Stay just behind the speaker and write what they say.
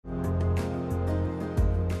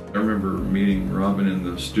I remember meeting Robin in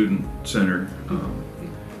the student center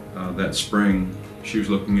that spring. She was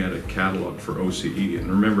looking at a catalog for OCE, and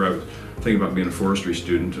remember I was thinking about being a forestry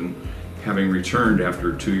student, and having returned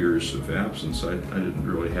after 2 years of absence, I didn't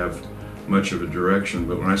really have much of a direction.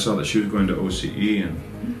 But when I saw that she was going to OCE,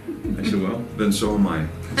 and I said, well, then so am I.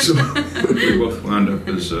 So we both wound up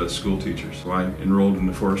as school teachers. So I enrolled in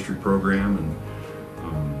the forestry program, and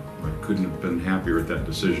I couldn't have been happier with that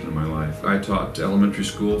decision in my life. I taught elementary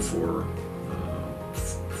school for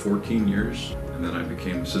 14 years, and then I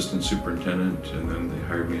became assistant superintendent, and then they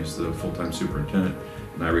hired me as the full-time superintendent,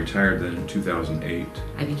 and I retired then in 2008.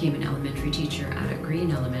 I became an elementary teacher out at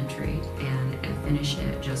Green Elementary, and I finished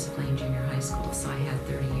at Joseph Lane Junior High School, so I had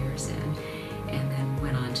 30 years in, and then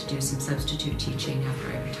went on to do some substitute teaching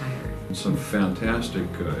after I retired. Some fantastic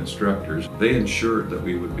instructors. They ensured that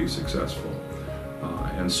we would be successful.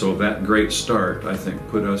 And so that great start, I think,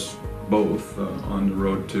 put us both on the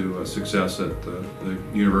road to success at the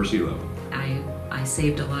university level. I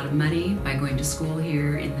saved a lot of money by going to school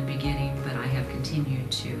here in the beginning, but I have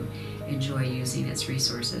continued to enjoy using its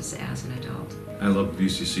resources as an adult. I love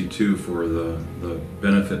UCC too for the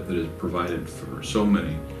benefit that it provided for so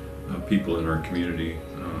many people in our community.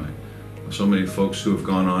 So many folks who have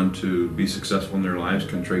gone on to be successful in their lives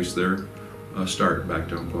can trace their start back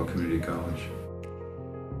to Umpqua Community College.